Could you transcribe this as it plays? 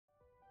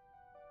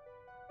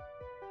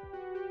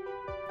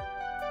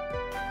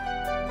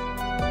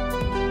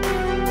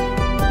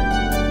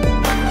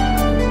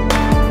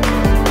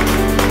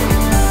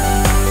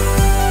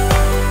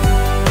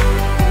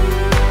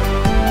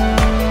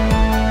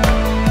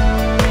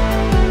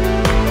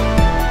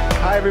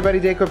everybody,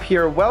 Dacob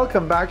here.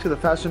 Welcome back to the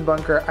Fashion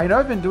Bunker. I know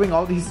I've been doing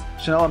all these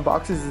Chanel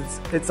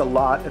unboxings. It's a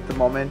lot at the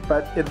moment,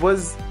 but it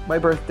was my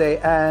birthday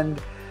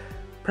and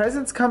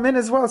presents come in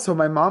as well. So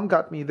my mom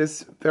got me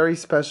this very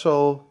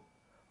special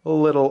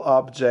little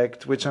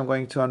object, which I'm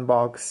going to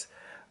unbox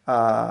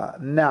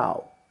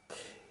now.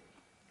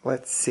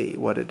 Let's see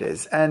what it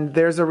is. And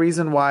there's a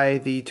reason why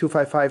the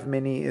 255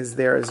 mini is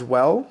there as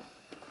well.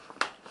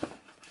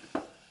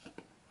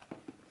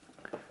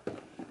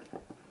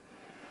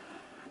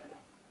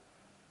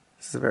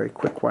 This is a very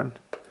quick one.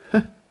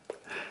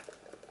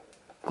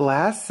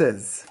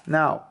 Glasses.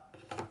 Now,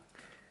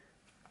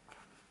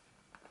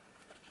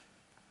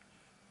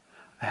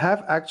 I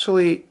have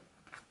actually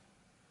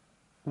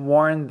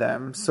worn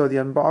them, so the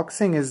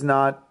unboxing is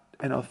not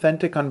an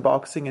authentic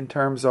unboxing in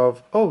terms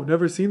of, oh,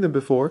 never seen them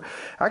before.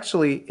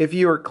 Actually, if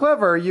you are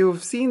clever,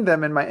 you've seen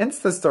them in my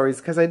Insta stories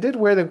because I did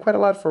wear them quite a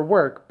lot for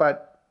work,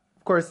 but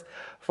of course,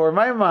 for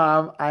my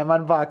mom, I'm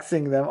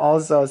unboxing them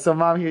also. So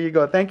mom, here you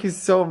go. Thank you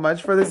so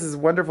much for this. This is a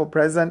wonderful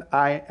present.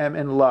 I am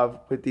in love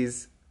with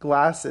these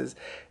glasses.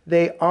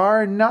 They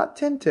are not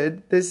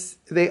tinted.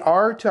 They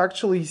are to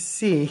actually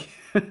see,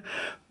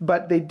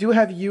 but they do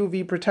have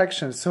UV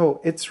protection. So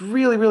it's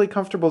really, really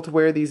comfortable to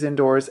wear these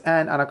indoors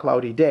and on a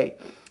cloudy day.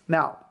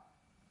 Now,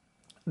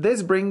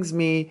 this brings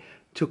me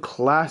to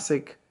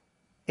classic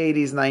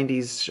 80s,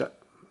 90s,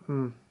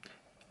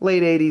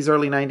 late 80s,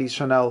 early 90s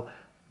Chanel,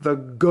 the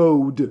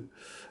gold.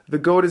 The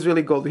gold is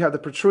really gold. We have the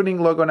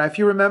protruding logo. Now, if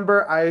you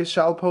remember, I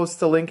shall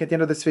post a link at the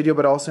end of this video,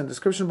 but also in the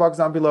description box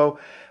down below,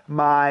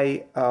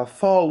 my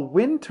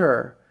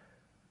fall-winter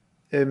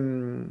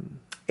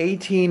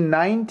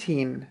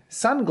 18-19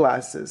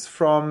 sunglasses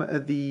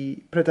from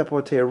the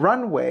Pret-a-Porter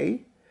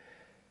Runway.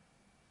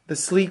 The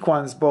sleek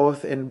ones,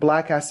 both in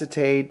black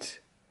acetate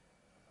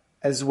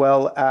as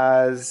well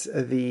as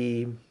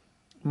the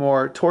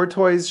more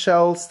tortoise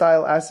shell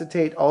style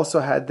acetate,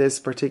 also had this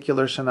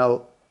particular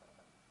Chanel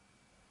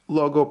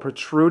logo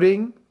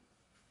protruding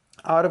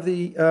out of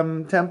the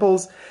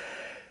temples.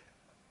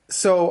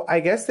 So I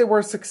guess they were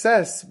a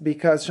success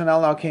because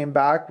Chanel now came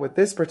back with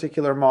this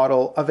particular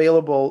model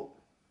available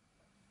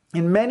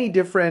in many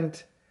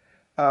different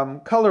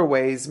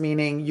colorways,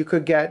 meaning you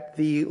could get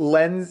the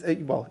lens,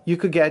 you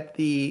could get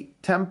the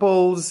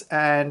temples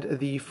and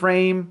the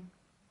frame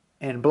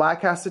in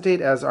black acetate,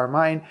 as are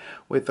mine,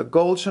 with the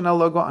gold Chanel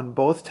logo on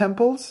both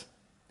temples.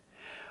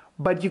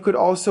 But you could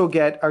also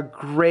get a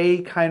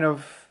gray, kind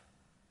of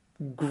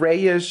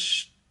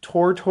grayish,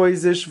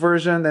 tortoise-ish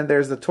version. Then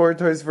there's the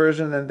tortoise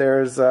version. Then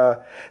there's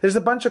a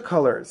bunch of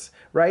colors,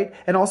 right?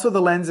 And also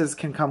the lenses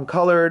can come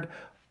colored.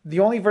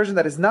 The only version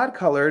that is not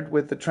colored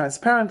with the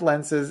transparent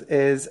lenses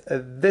is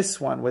this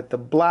one with the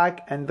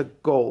black and the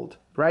gold,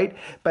 right?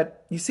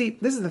 But you see,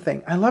 this is the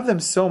thing. I love them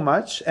so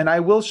much, and I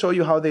will show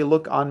you how they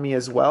look on me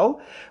as well.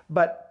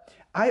 But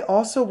I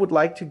also would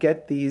like to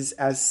get these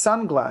as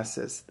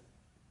sunglasses.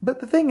 But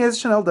the thing is,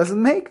 Chanel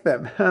doesn't make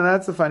them. And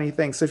that's the funny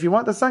thing. So if you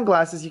want the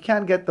sunglasses, you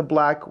can't get the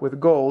black with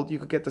gold. You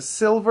could get the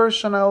silver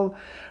Chanel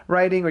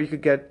writing, or you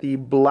could get the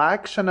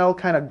black Chanel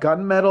kind of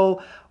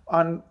gunmetal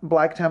on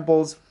black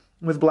temples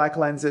with black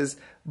lenses,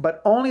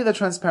 but only the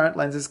transparent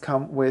lenses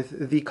come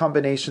with the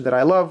combination that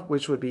I love,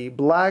 which would be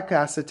black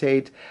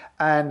acetate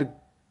and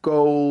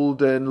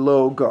golden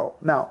logo.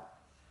 Now,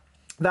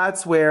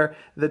 that's where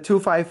the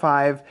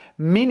 255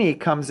 mini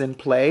comes in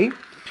play,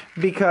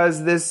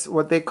 because this,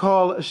 what they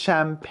call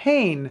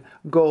champagne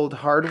gold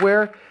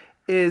hardware,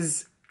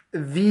 is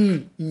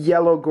the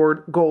yellow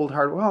gold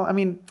hardware. Well, I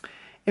mean,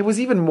 it was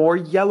even more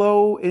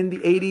yellow in the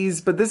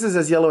 80s, but this is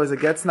as yellow as it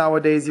gets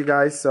nowadays, you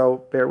guys,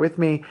 so bear with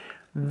me.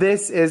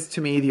 This is, to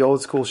me, the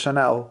old school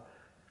Chanel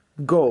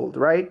gold,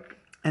 right?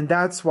 And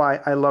that's why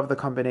I love the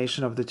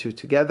combination of the two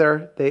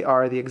together. They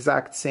are the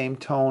exact same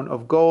tone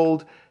of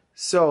gold.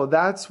 So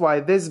that's why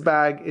this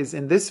bag is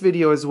in this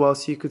video as well,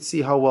 so you could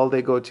see how well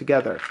they go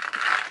together.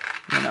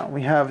 You know,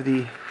 we have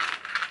the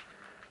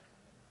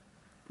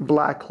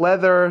black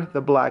leather,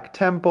 the black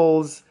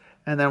temples,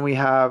 and then we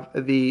have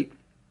the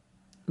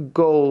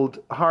gold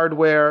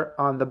hardware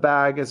on the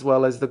bag, as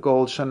well as the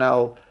gold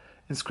Chanel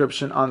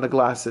inscription on the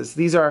glasses.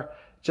 These are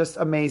just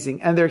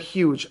amazing, and they're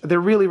huge. They're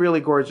really,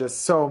 really gorgeous.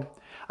 So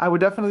I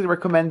would definitely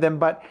recommend them,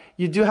 but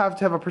you do have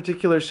to have a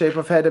particular shape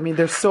of head. I mean,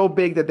 they're so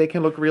big that they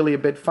can look really a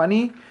bit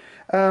funny.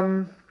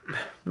 Not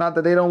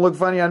that they don't look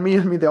funny on me.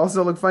 I mean, they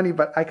also look funny,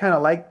 but I kind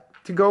of like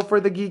to go for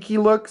the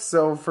geeky look.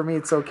 So for me,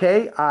 it's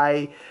okay.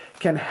 I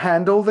can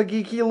handle the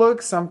geeky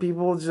look. Some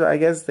people, I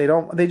guess, they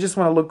just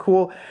want to look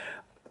cool.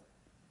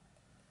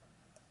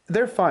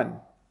 They're fun.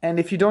 And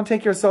if you don't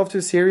take yourself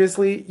too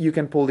seriously, you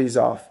can pull these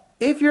off.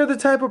 If you're the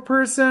type of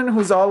person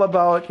who's all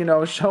about, you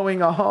know,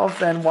 showing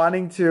off and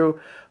wanting the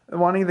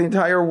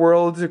entire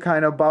world to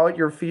kind of bow at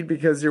your feet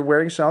because you're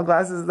wearing Chanel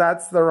glasses,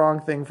 that's the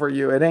wrong thing for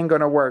you. It ain't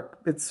gonna work.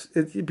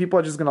 People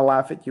are just gonna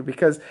laugh at you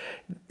because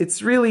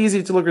it's really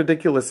easy to look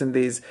ridiculous in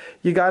these.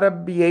 You gotta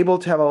be able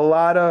to have a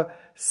lot of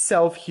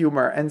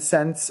self-humor and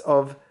sense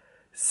of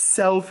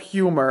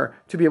self-humor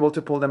to be able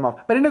to pull them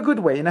off. But in a good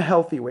way, in a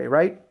healthy way,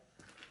 right?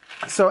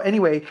 So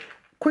anyway,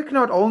 Quick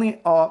note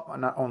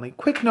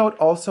quick note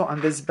also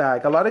on this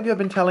bag. A lot of you have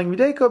been telling me,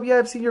 Dacob, yeah,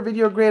 I've seen your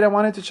video, great. I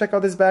wanted to check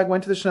out this bag,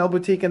 went to the Chanel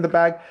boutique, and the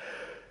bag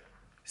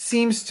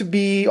seems to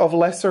be of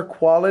lesser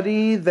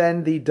quality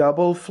than the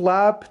double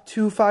flap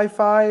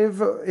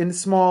 255 in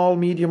small,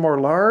 medium, or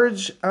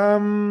large.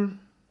 The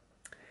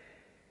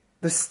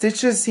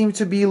stitches seem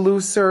to be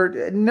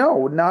looser.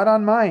 No, not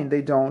on mine.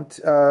 They don't.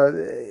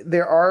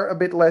 There are a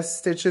bit less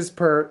stitches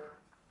per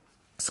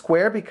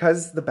square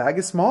because the bag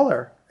is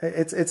smaller.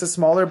 It's a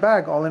smaller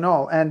bag all in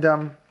all.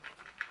 And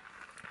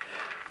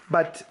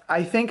but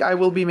I think I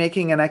will be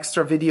making an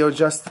extra video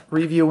just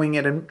reviewing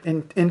it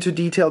into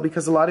detail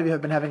because a lot of you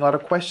have been having a lot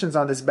of questions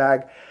on this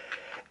bag.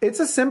 It's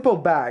a simple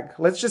bag.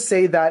 Let's just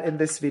say that in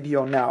this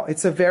video now.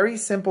 It's a very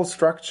simple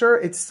structure.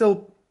 It's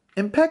still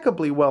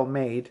impeccably well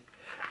made.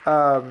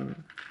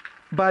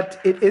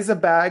 But it is a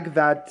bag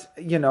that,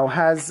 you know,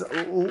 has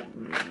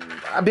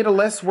a bit of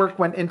less work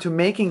went into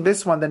making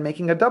this one than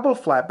making a double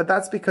flap. But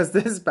that's because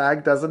this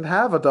bag doesn't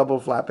have a double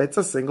flap. It's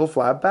a single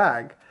flap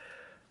bag.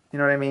 You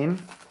know what I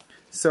mean?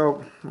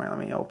 So, well, let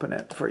me open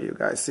it for you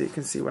guys so you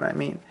can see what I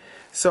mean.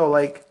 So,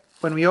 like,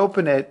 when we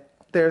open it,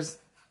 there's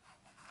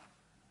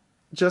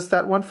just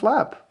that one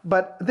flap.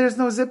 But there's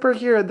no zipper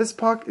here. This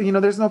pocket, you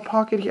know, there's no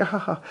pocket here.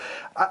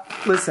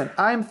 Listen,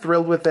 I'm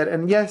thrilled with it.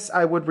 And yes,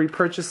 I would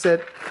repurchase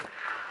it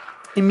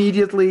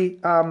immediately.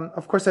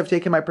 Of course, I've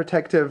taken my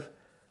protective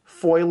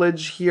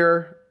foliage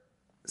here.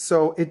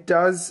 So it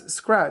does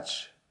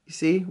scratch. You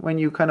see, when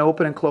you kind of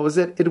open and close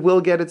it, it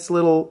will get its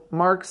little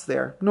marks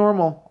there.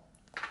 Normal.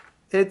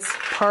 It's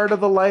part of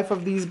the life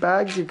of these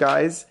bags, you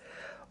guys.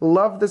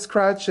 Love the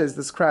scratches.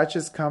 The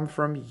scratches come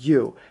from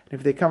you. And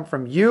if they come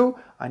from you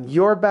on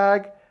your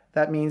bag,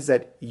 that means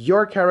that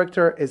your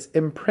character is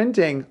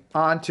imprinting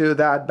onto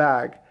that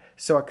bag.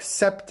 So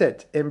accept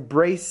it.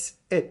 Embrace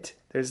it.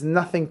 There's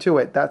nothing to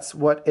it. That's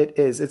what it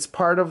is. It's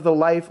part of the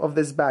life of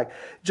this bag.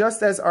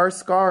 Just as our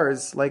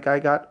scars, like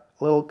I got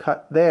a little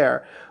cut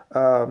there.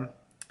 Where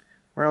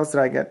else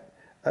did I get?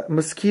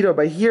 Mosquito.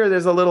 But here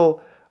there's a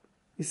little...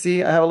 You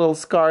see, I have a little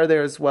scar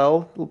there as well.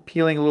 A little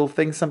peeling, a little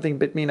thing, something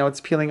bit me. Now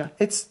it's peeling.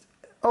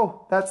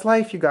 Oh, that's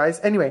life, you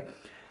guys. Anyway,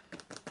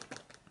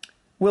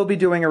 we'll be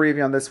doing a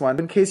review on this one.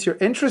 In case you're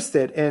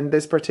interested in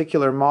this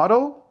particular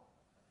model,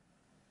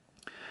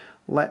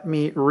 let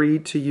me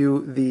read to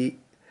you the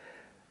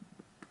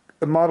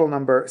model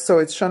number. So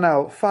it's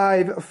Chanel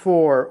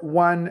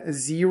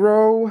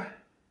 5410.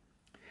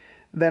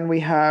 Then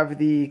we have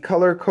the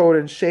color code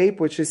and shape,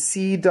 which is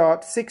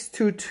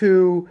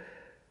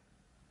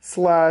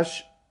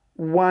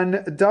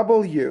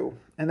C.622/1W,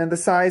 and then the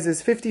size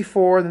is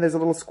 54, and then there's a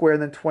little square,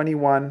 and then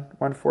 21,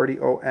 140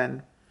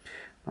 ON.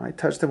 I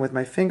touched them with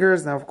my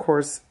fingers. Now, of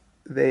course,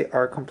 they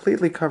are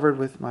completely covered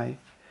with my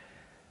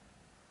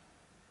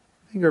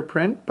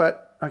fingerprint,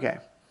 but okay.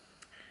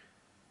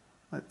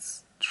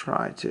 Let's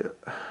try to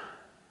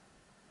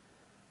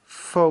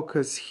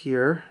focus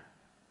here.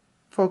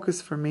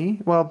 Focus for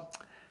me. Well,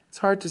 it's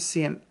hard to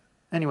see. And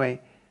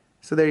anyway,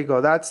 so there you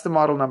go. That's the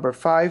model number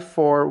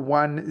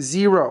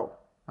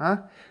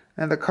 5410.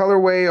 And the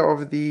colorway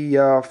of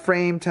the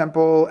frame,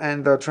 temple,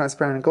 and the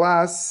transparent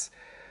glass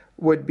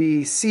would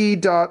be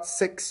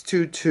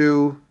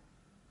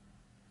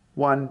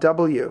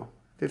C.6221W,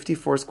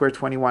 54 square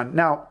 21.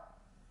 Now,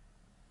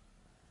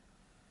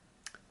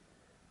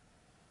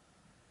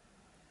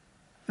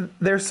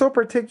 they're so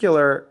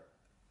particular.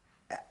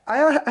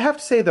 I have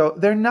to say, though,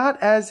 they're not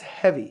as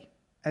heavy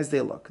as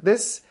they look.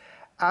 This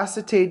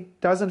acetate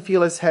doesn't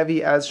feel as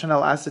heavy as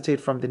Chanel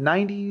acetate from the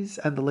 90s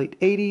and the late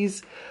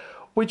 80s,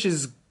 which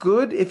is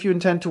good if you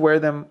intend to wear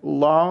them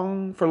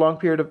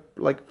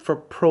for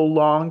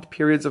prolonged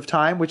periods of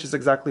time, which is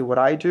exactly what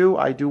I do.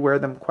 I do wear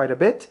them quite a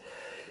bit,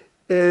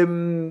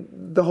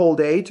 the whole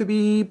day to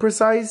be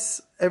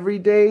precise, every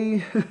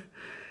day.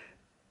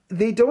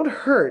 They don't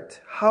hurt.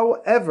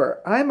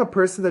 However, I'm a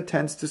person that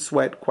tends to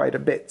sweat quite a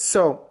bit.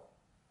 So,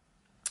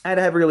 and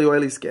I have really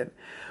oily skin,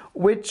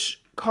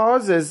 which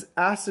causes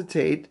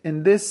acetate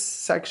in this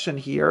section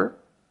here.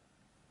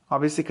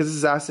 Obviously, because this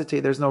is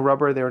acetate, there's no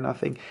rubber there,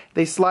 nothing.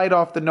 They slide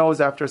off the nose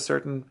after a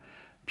certain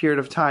period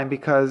of time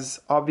because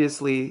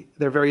obviously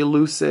they're very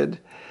lucid.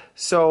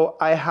 So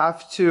I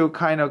have to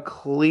kind of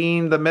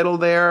clean the middle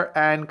there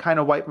and kind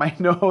of wipe my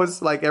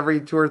nose like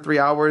every 2 or 3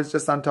 hours,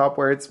 just on top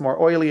where it's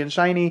more oily and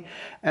shiny.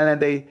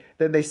 And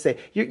then they say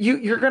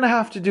you're gonna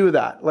have to do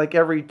that like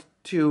every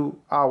 2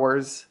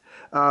 hours.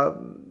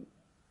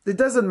 It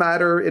doesn't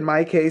matter in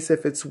my case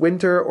if it's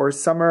winter or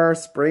summer,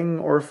 spring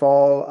or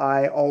fall.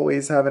 I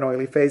always have an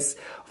oily face.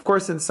 Of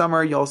course, in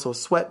summer you also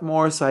sweat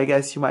more, so I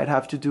guess you might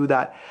have to do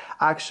that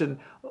action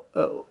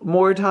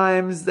more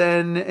times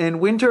than in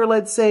winter,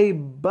 let's say.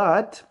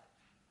 But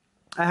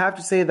I have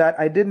to say that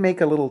I did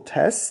make a little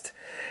test.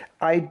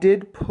 I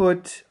did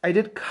cut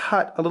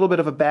a little bit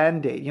of a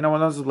Band-Aid. You know,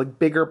 one of those like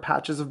bigger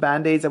patches of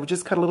Band-Aids. I would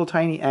just cut a little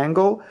tiny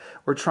angle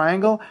or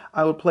triangle.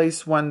 I would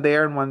place one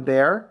there and one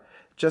there.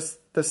 just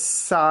the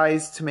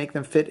size to make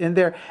them fit in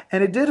there.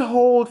 And it did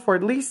hold for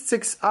at least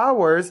 6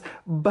 hours,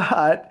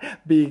 but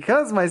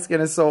because my skin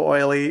is so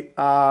oily,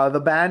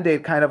 the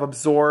Band-Aid kind of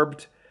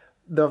absorbed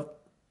the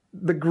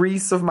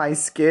grease of my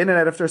skin,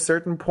 and after a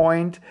certain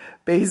point,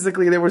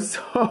 basically there was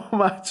so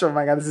much, oh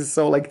my god, this is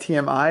so like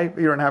TMI,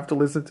 you don't have to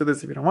listen to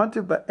this if you don't want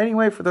to, but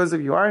anyway, for those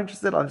of you who are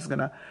interested, I'm just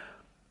gonna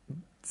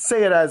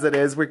say it as it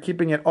is. We're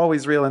keeping it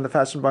always real in the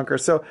Fashion Bunker.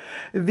 So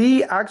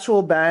the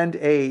actual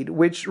Band-Aid,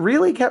 which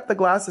really kept the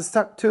glasses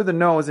stuck to the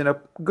nose in a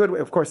good way.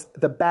 Of course,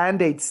 the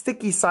Band-Aid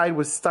sticky side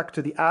was stuck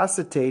to the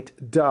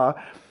acetate, duh.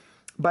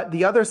 But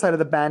the other side of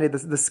the Band-Aid,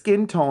 the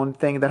skin tone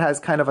thing that has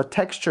kind of a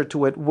texture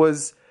to it,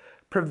 was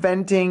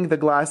preventing the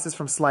glasses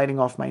from sliding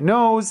off my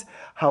nose.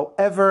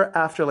 However,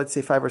 after, let's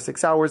say, 5 or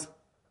 6 hours,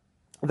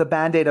 the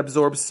Band-Aid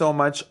absorbs so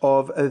much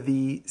of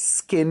the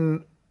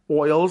skin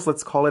oils,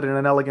 let's call it in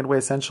an elegant way,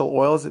 essential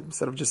oils,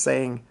 instead of just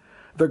saying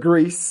the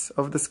grease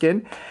of the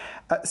skin.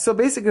 So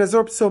basically it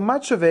absorbs so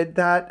much of it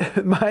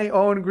that my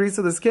own grease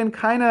of the skin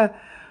kind of,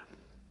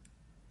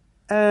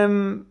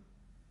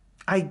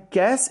 I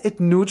guess it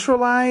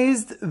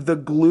neutralized the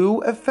glue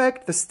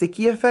effect, the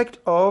sticky effect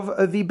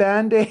of the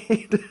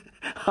Band-Aid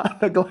on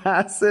the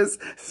glasses.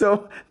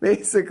 So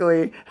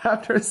basically,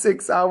 after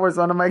 6 hours,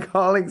 one of my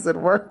colleagues at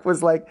work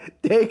was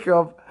like,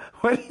 Dacob,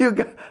 what do you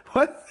got?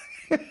 What?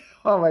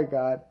 Oh my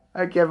God.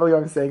 I can't believe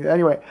I'm saying that.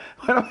 Anyway,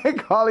 one of my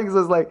colleagues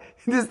was like,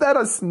 is that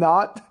a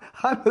snot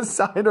on the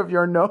side of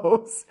your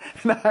nose?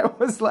 And I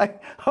was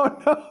like,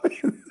 oh no,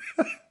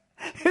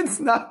 it's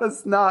not a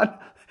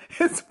snot.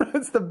 It's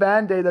the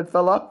Band-Aid that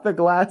fell off the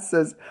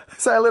glasses.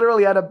 So I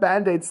literally had a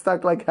Band-Aid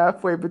stuck like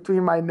halfway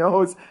between my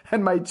nose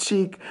and my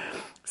cheek.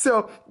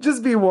 So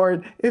just be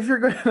warned, if you're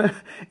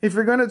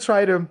gonna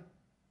try to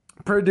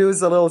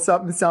produce a little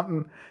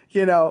something,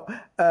 you know,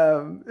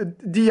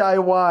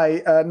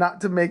 DIY,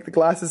 not to make the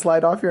glasses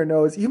slide off your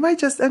nose, you might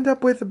just end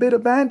up with a bit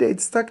of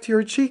Band-Aid stuck to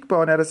your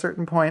cheekbone at a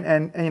certain point,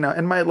 and you know,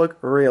 it might look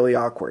really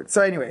awkward.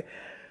 So anyway,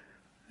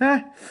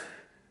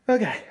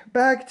 okay,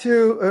 back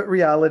to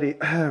reality.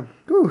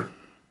 Whew.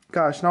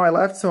 Gosh, now I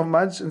laughed so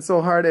much and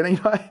so hard, and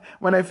you know,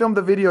 when I film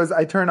the videos,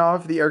 I turn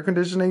off the air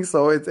conditioning,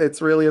 so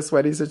it's really a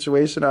sweaty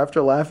situation.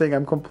 After laughing,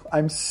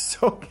 I'm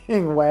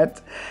soaking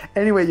wet.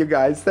 Anyway, you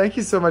guys, thank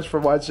you so much for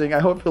watching. I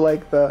hope you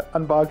like the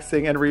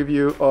unboxing and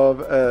review of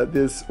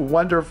this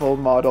wonderful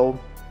model,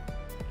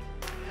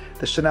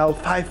 the Chanel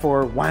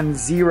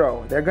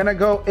 5410. They're gonna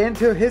go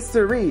into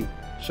history,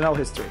 Chanel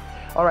history.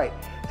 All right,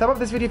 thumb up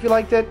this video if you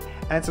liked it,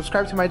 and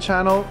subscribe to my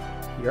channel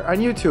here on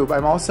YouTube.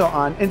 I'm also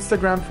on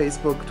Instagram,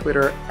 Facebook,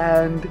 Twitter,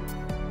 and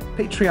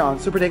Patreon.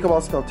 Super Dacob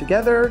all spelled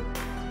together.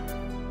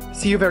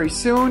 See you very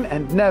soon,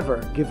 and never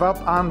give up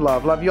on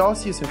love. Love you all.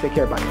 See you soon. Take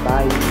care. Bye.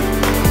 Bye.